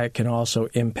 quiet can also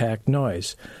impact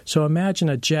noise. So imagine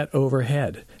a jet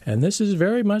overhead. And this is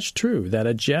very much true, that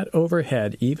a jet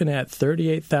overhead, even at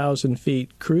 38,000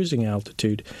 feet cruising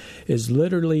altitude, is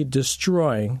literally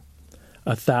destroying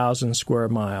 1,000 square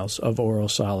miles of aural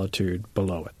solitude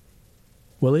below it.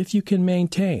 Well, if you can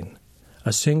maintain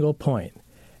a single point,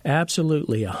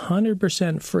 absolutely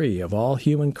 100% free of all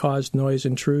human-caused noise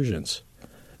intrusions,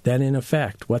 then in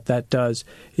effect what that does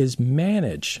is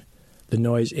manage the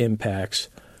noise impacts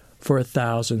for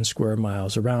 1,000 square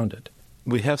miles around it.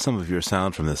 We have some of your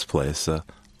sound from this place.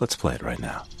 Let's play it right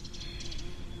now.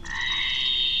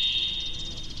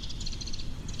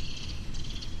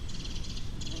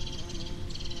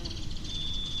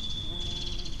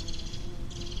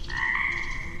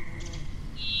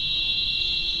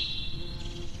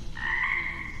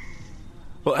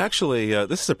 Well, actually,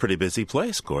 this is a pretty busy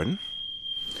place, Gordon.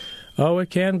 Oh,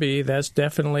 it can be. That's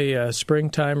definitely a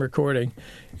springtime recording.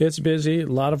 It's busy, a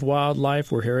lot of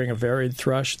wildlife. We're hearing a varied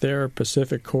thrush there,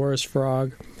 Pacific chorus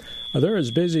frog. They're as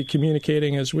busy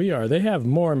communicating as we are. They have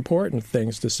more important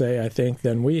things to say, I think,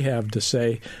 than we have to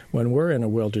say when we're in a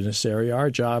wilderness area.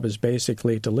 Our job is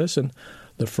basically to listen.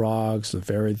 The frogs, the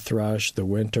varied thrush, the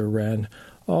winter wren,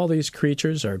 all these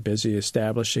creatures are busy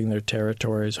establishing their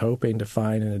territories, hoping to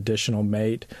find an additional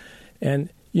mate. And,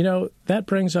 you know, that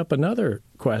brings up another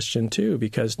question, too,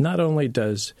 because not only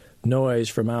does noise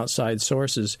from outside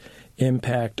sources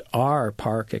impact our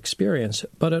park experience,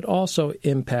 but it also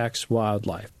impacts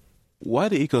wildlife. Why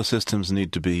do ecosystems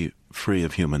need to be free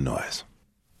of human noise?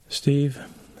 Steve,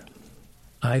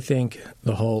 I think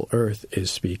the whole earth is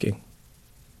speaking.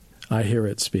 I hear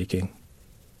it speaking.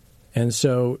 And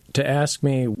so to ask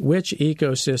me which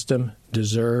ecosystem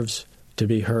deserves to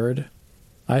be heard,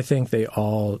 I think they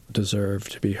all deserve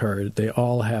to be heard. They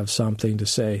all have something to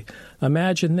say.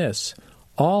 Imagine this.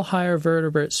 All higher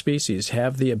vertebrate species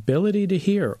have the ability to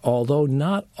hear, although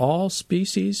not all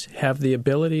species have the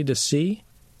ability to see.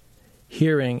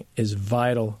 Hearing is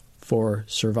vital for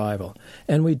survival.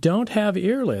 And we don't have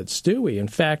earlids, do we? In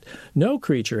fact, no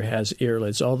creature has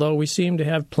earlids, although we seem to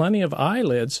have plenty of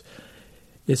eyelids.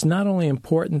 It's not only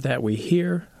important that we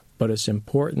hear, but it's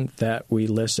important that we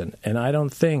listen. And I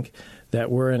don't think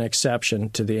that we're an exception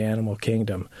to the animal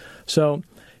kingdom. So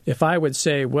if I would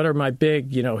say, what are my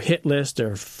big, hit list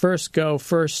or first go,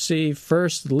 first see,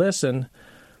 first listen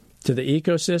to the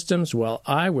ecosystems, well,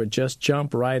 I would just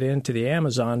jump right into the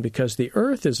Amazon because the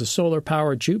Earth is a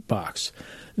solar-powered jukebox.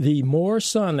 The more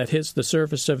sun that hits the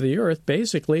surface of the Earth,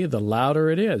 basically, the louder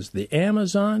it is. The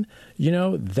Amazon,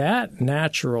 that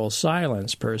natural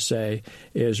silence, per se,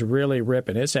 is really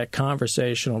ripping. It's that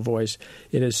conversational voice.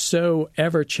 It is so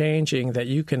ever-changing that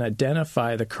you can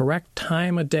identify the correct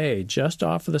time of day just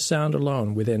off of the sound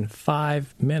alone within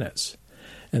 5 minutes.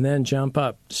 And then jump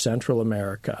up Central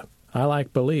America. I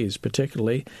like Belize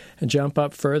particularly. And jump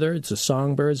up further, it's the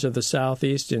songbirds of the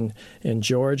southeast in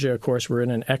Georgia. Of course, we're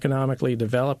in an economically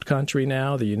developed country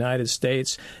now, the United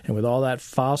States, and with all that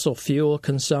fossil fuel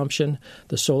consumption,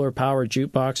 the solar-powered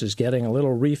jukebox is getting a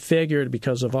little refigured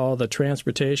because of all the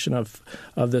transportation of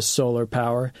this solar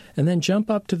power. And then jump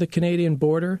up to the Canadian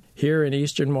border here in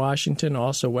eastern Washington,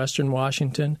 also western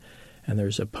Washington, and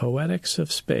there's a poetics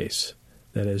of space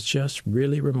that is just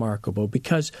really remarkable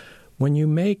because when you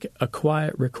make a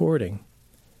quiet recording,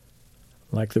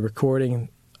 like the recording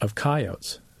of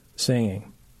coyotes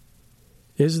singing,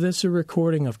 is this a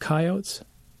recording of coyotes,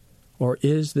 or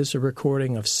is this a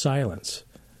recording of silence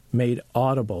made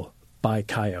audible by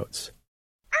coyotes?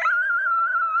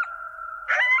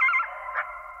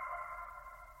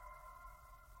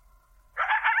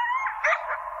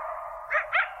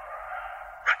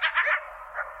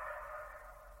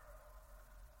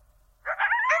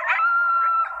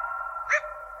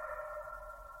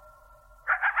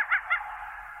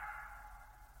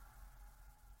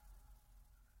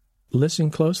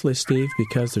 Listen closely, Steve,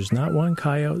 because there's not one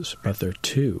coyote, but there are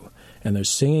two. And they're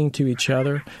singing to each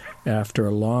other after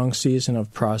a long season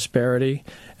of prosperity.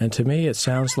 And to me, it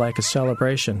sounds like a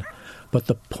celebration. But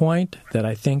the point that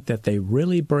I think that they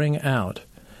really bring out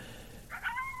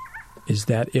is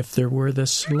that if there were the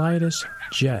slightest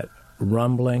jet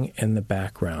rumbling in the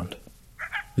background,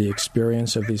 the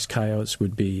experience of these coyotes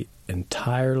would be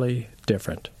entirely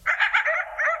different.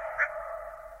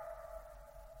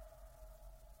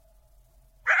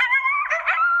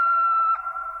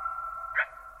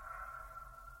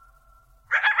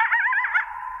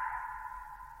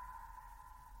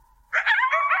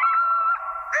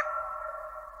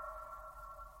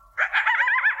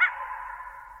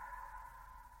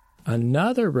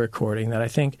 Another recording that I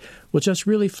think will just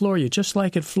really floor you, just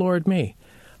like it floored me.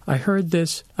 I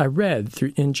read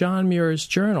in John Muir's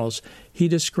journals, he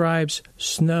describes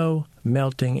snow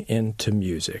melting into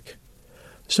music.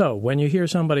 So when you hear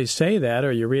somebody say that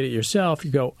or you read it yourself,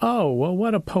 you go, oh, well,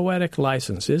 what a poetic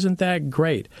license. Isn't that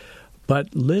great?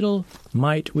 But little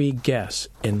might we guess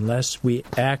unless we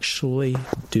actually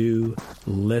do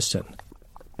listen.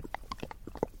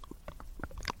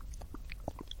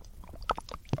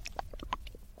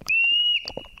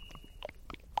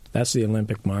 That's the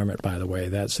Olympic marmot, by the way.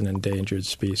 That's an endangered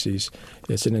species.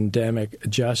 It's an endemic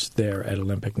just there at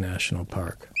Olympic National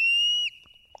Park.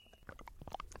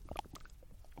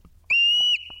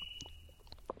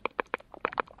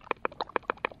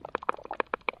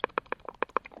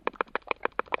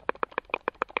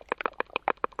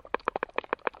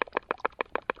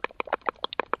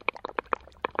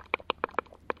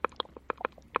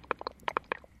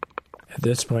 At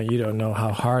this point, you don't know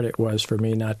how hard it was for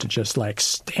me not to just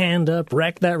stand up,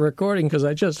 wreck that recording because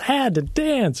I just had to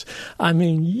dance. I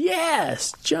mean,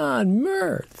 yes, John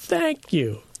Muir, thank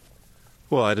you.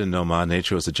 Well, I didn't know Ma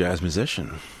Nature was a jazz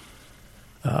musician.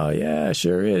 Oh, yeah,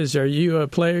 sure is. Are you a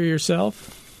player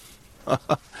yourself?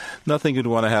 Nothing you'd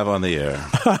want to have on the air.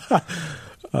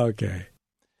 Okay.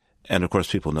 And, of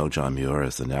course, people know John Muir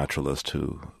as the naturalist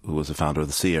who was the founder of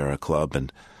the Sierra Club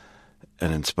and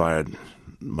inspired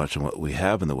much of what we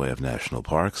have in the way of national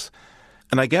parks.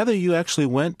 And I gather you actually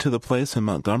went to the place in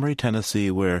Montgomery,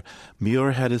 Tennessee, where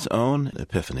Muir had his own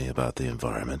epiphany about the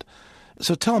environment.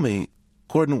 So tell me,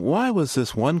 Gordon, why was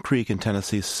this one creek in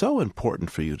Tennessee so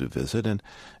important for you to visit, and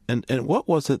what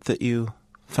was it that you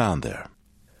found there?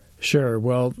 Sure.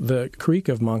 Well, the creek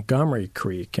of Montgomery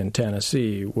Creek in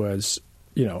Tennessee was,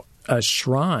 a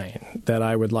shrine that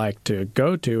I would like to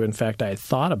go to. In fact, I had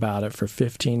thought about it for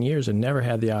 15 years and never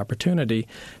had the opportunity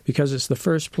because it's the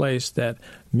first place that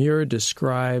Muir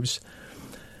describes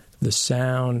the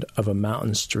sound of a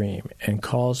mountain stream and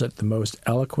calls it the most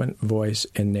eloquent voice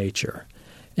in nature.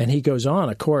 And he goes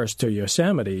on, of course, to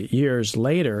Yosemite years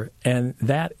later, and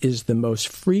that is the most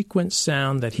frequent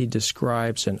sound that he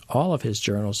describes in all of his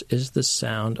journals is the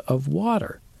sound of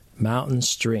water. Mountain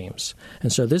streams.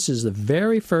 And so this is the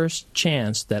very first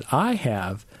chance that I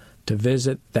have to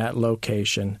visit that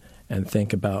location and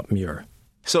think about Muir.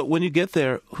 So when you get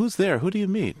there, who's there? Who do you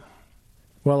meet?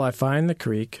 Well, I find the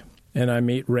creek and I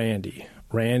meet Randy.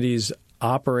 Randy's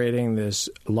operating this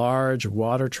large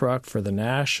water truck for the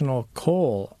National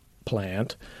Coal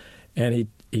Plant, and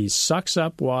he sucks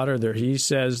up water. There, he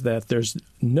says that there's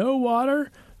no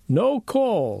water, no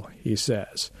coal, he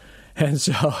says. And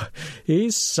so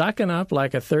he's sucking up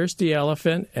like a thirsty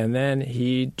elephant, and then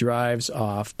he drives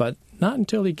off, but not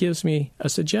until he gives me a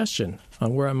suggestion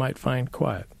on where I might find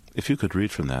quiet. If you could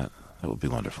read from that would be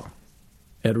wonderful.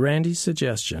 At Randy's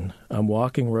suggestion, I'm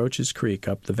walking Roach's Creek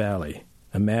up the valley,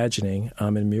 imagining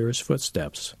I'm in Muir's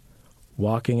footsteps.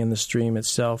 Walking in the stream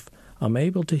itself, I'm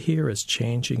able to hear its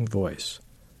changing voice.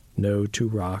 No two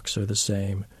rocks are the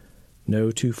same.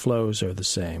 No two flows are the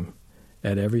same.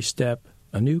 At every step,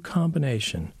 a new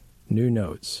combination, new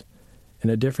notes. In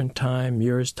a different time,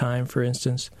 Muir's time, for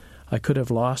instance, I could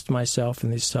have lost myself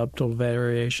in these subtle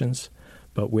variations,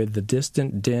 but with the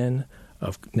distant din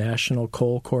of National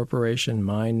Coal Corporation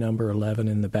mine number 11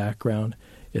 in the background,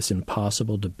 it's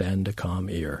impossible to bend a calm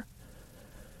ear.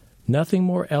 Nothing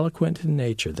more eloquent in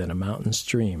nature than a mountain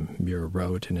stream, Muir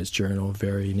wrote in his journal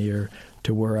very near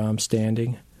to where I'm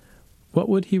standing. What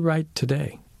would he write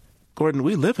today? Gordon,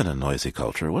 we live in a noisy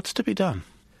culture. What's to be done?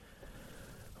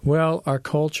 Well, our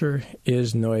culture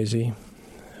is noisy.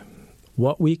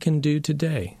 What we can do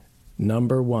today,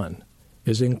 number one,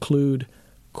 is include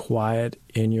quiet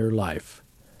in your life.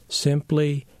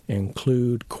 Simply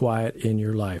include quiet in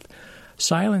your life.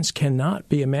 Silence cannot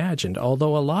be imagined,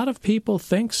 although a lot of people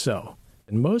think so.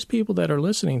 And most people that are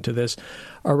listening to this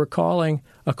are recalling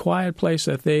a quiet place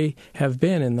that they have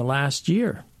been in the last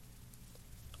year.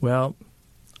 Well,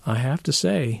 I have to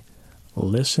say,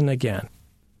 listen again.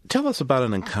 Tell us about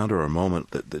an encounter or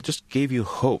moment that just gave you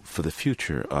hope for the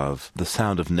future of the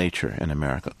sound of nature in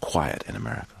America, quiet in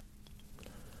America.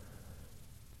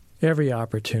 Every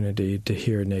opportunity to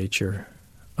hear nature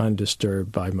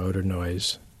undisturbed by motor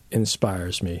noise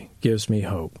inspires me, gives me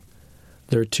hope.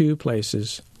 There are two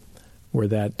places where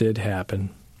that did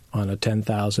happen on a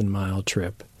 10,000-mile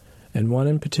trip, and one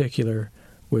in particular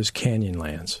was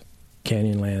Canyonlands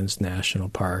National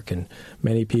Park, and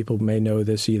many people may know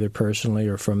this either personally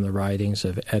or from the writings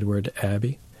of Edward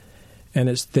Abbey. And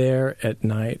it's there at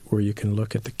night where you can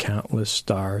look at the countless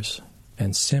stars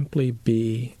and simply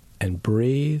be and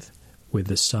breathe with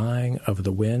the sighing of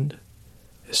the wind.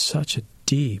 Is such a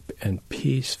deep and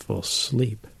peaceful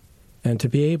sleep. And to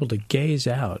be able to gaze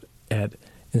out at,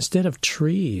 instead of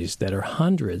trees that are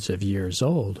hundreds of years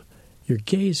old, you're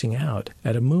gazing out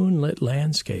at a moonlit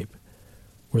landscape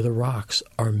where the rocks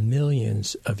are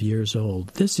millions of years old.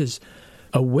 This is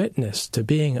a witness to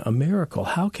being a miracle.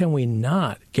 How can we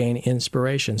not gain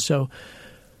inspiration? So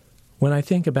when I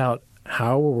think about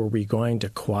how are we going to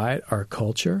quiet our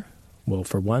culture, well,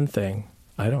 for one thing,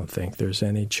 I don't think there's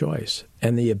any choice.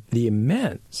 And the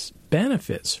immense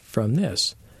benefits from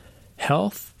this,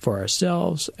 health for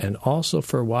ourselves and also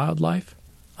for wildlife,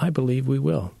 I believe we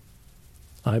will.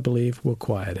 I believe we'll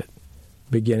quiet it,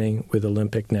 beginning with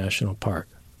Olympic National Park.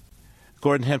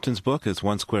 Gordon Hempton's book is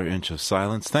 1 Square Inch of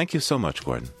Silence. Thank you so much,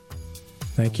 Gordon.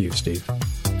 Thank you, Steve.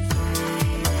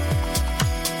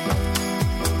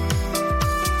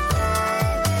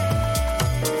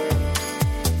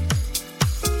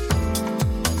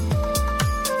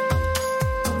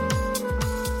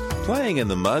 Playing in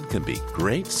the mud can be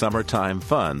great summertime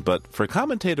fun, but for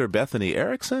commentator Bethany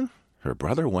Erickson, her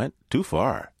brother went too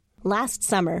far. Last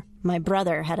summer, my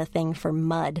brother had a thing for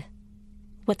mud.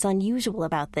 What's unusual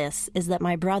about this is that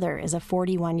my brother is a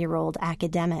 41-year-old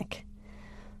academic.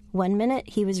 One minute,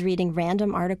 he was reading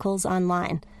random articles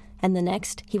online, and the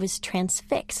next, he was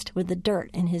transfixed with the dirt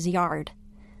in his yard.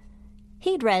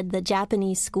 He'd read that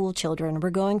Japanese school children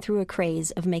were going through a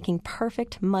craze of making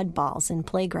perfect mud balls in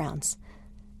playgrounds.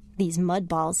 These mud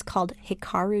balls, called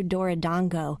Hikaru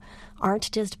Doridango,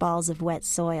 aren't just balls of wet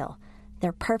soil.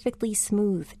 They're perfectly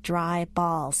smooth, dry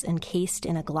balls encased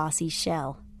in a glossy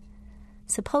shell.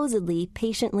 Supposedly,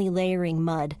 patiently layering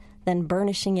mud, then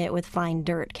burnishing it with fine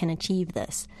dirt can achieve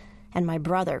this, and my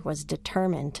brother was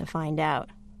determined to find out.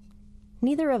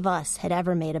 Neither of us had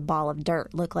ever made a ball of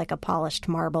dirt look like a polished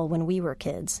marble when we were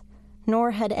kids,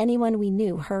 nor had anyone we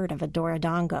knew heard of a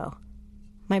Doridango.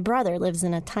 My brother lives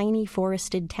in a tiny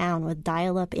forested town with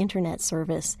dial-up internet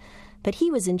service, but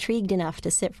he was intrigued enough to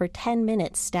sit for 10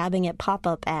 minutes stabbing at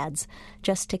pop-up ads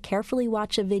just to carefully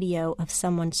watch a video of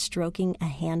someone stroking a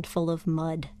handful of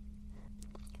mud.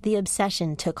 The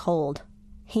obsession took hold.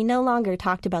 He no longer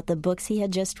talked about the books he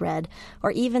had just read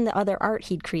or even the other art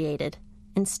he'd created.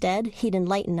 Instead, he'd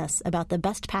enlighten us about the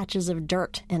best patches of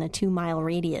dirt in a 2-mile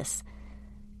radius.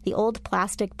 The old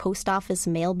plastic post office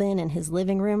mail bin in his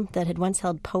living room that had once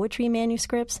held poetry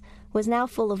manuscripts was now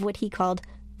full of what he called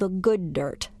the good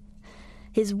dirt.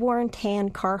 His worn tan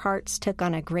Carhartts took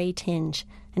on a gray tinge,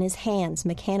 and his hands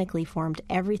mechanically formed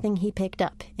everything he picked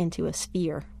up into a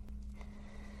sphere.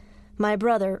 My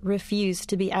brother refused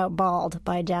to be outballed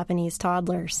by Japanese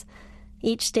toddlers.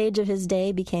 Each stage of his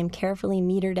day became carefully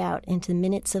metered out into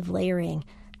minutes of layering,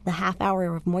 the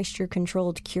half-hour of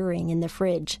moisture-controlled curing in the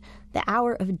fridge, the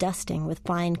hour of dusting with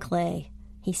fine clay.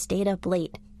 He stayed up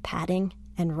late, patting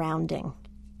and rounding.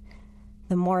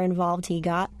 The more involved he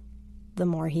got, the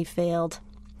more he failed.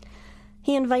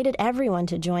 He invited everyone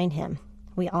to join him.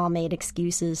 We all made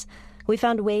excuses. We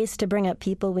found ways to bring up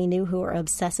people we knew who were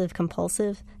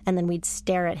obsessive-compulsive, and then we'd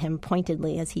stare at him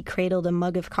pointedly as he cradled a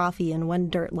mug of coffee in one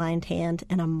dirt-lined hand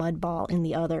and a mud ball in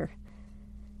the other.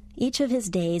 Each of his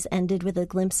days ended with a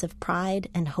glimpse of pride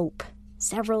and hope.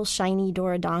 Several shiny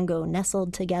Doridango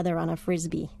nestled together on a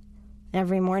frisbee.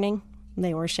 Every morning,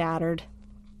 they were shattered.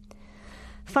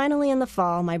 Finally, in the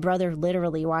fall, my brother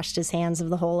literally washed his hands of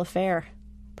the whole affair.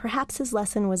 Perhaps his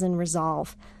lesson was in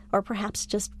resolve, or perhaps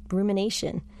just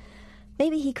rumination.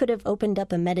 Maybe he could have opened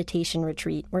up a meditation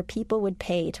retreat where people would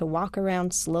pay to walk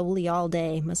around slowly all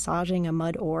day, massaging a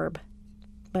mud orb.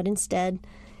 But instead,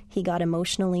 he got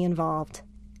emotionally involved.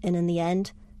 And in the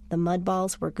end, the mud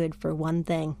balls were good for one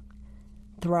thing: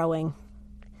 throwing.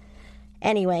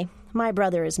 Anyway, my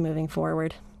brother is moving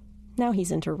forward. Now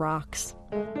he's into rocks.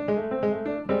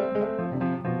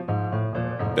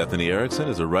 Bethany Erickson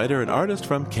is a writer and artist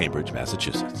from Cambridge,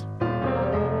 Massachusetts.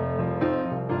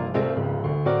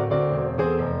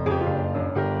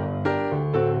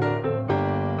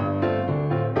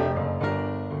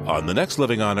 On the next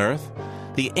Living on Earth,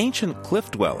 the ancient cliff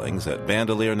dwellings at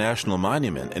Bandelier National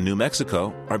Monument in New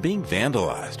Mexico are being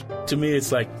vandalized. To me,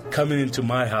 it's like coming into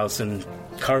my house and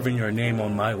carving your name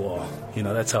on my wall. You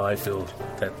know, that's how I feel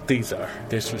that these are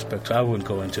disrespectful. I wouldn't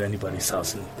go into anybody's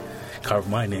house and carve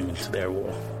my name into their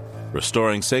wall.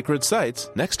 Restoring sacred sites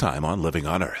next time on Living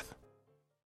on Earth.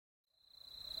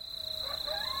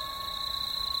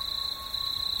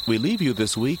 We leave you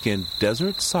this week in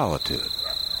desert solitude.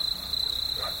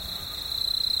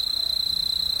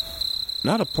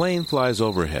 Not a plane flies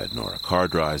overhead, nor a car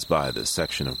drives by this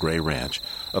section of Gray Ranch,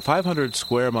 a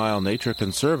 500-square-mile nature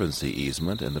conservancy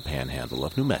easement in the panhandle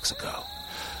of New Mexico.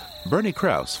 Bernie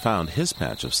Krause found his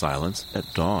patch of silence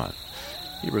at dawn.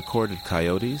 He recorded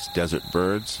coyotes, desert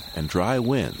birds, and dry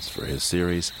winds for his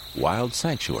series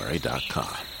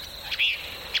WildSanctuary.com.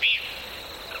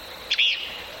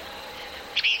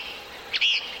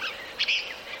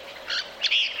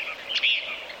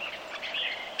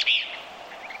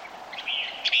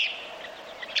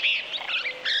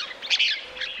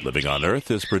 Living on Earth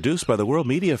is produced by the World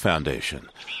Media Foundation.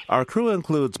 Our crew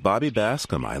includes Bobby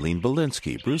Bascom, Eileen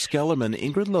Belinsky, Bruce Gellerman,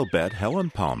 Ingrid Lobet, Helen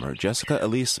Palmer, Jessica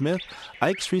Elise Smith,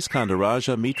 Ike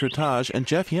Sriskandarajah, Mitra Taj, and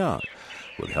Jeff Young,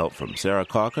 with help from Sarah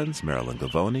Calkins, Marilyn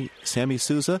Gavoni, Sammy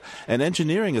Souza, and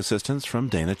engineering assistance from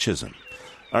Dana Chisholm.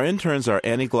 Our interns are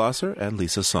Annie Glosser and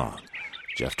Lisa Song.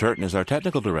 Jeff Turton is our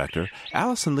technical director.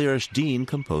 Allison Lirish-Dean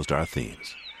composed our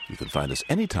themes. You can find us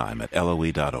anytime at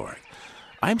LOE.org.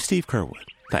 I'm Steve Curwood.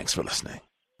 Thanks for listening.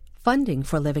 Funding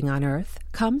for Living on Earth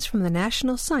comes from the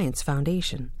National Science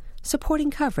Foundation, supporting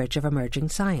coverage of emerging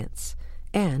science,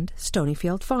 and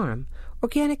Stonyfield Farm,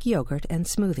 organic yogurt and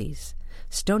smoothies.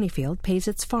 Stonyfield pays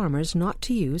its farmers not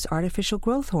to use artificial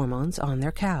growth hormones on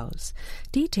their cows.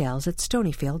 Details at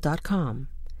stonyfield.com.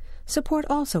 Support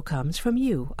also comes from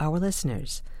you, our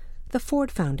listeners, the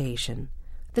Ford Foundation,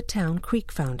 the Town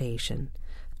Creek Foundation,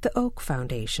 the Oak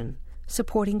Foundation,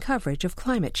 supporting coverage of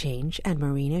climate change and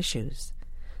marine issues.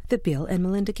 The Bill and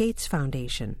Melinda Gates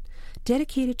Foundation,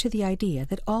 dedicated to the idea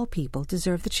that all people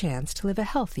deserve the chance to live a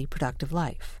healthy, productive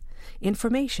life.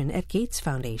 Information at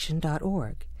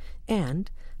gatesfoundation.org. And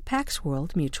Pax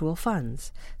World Mutual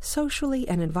Funds, socially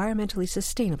and environmentally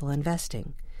sustainable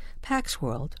investing. Pax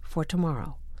World for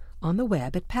tomorrow. On the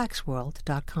web at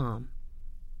paxworld.com.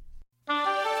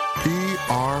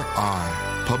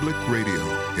 PRI, Public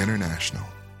Radio International.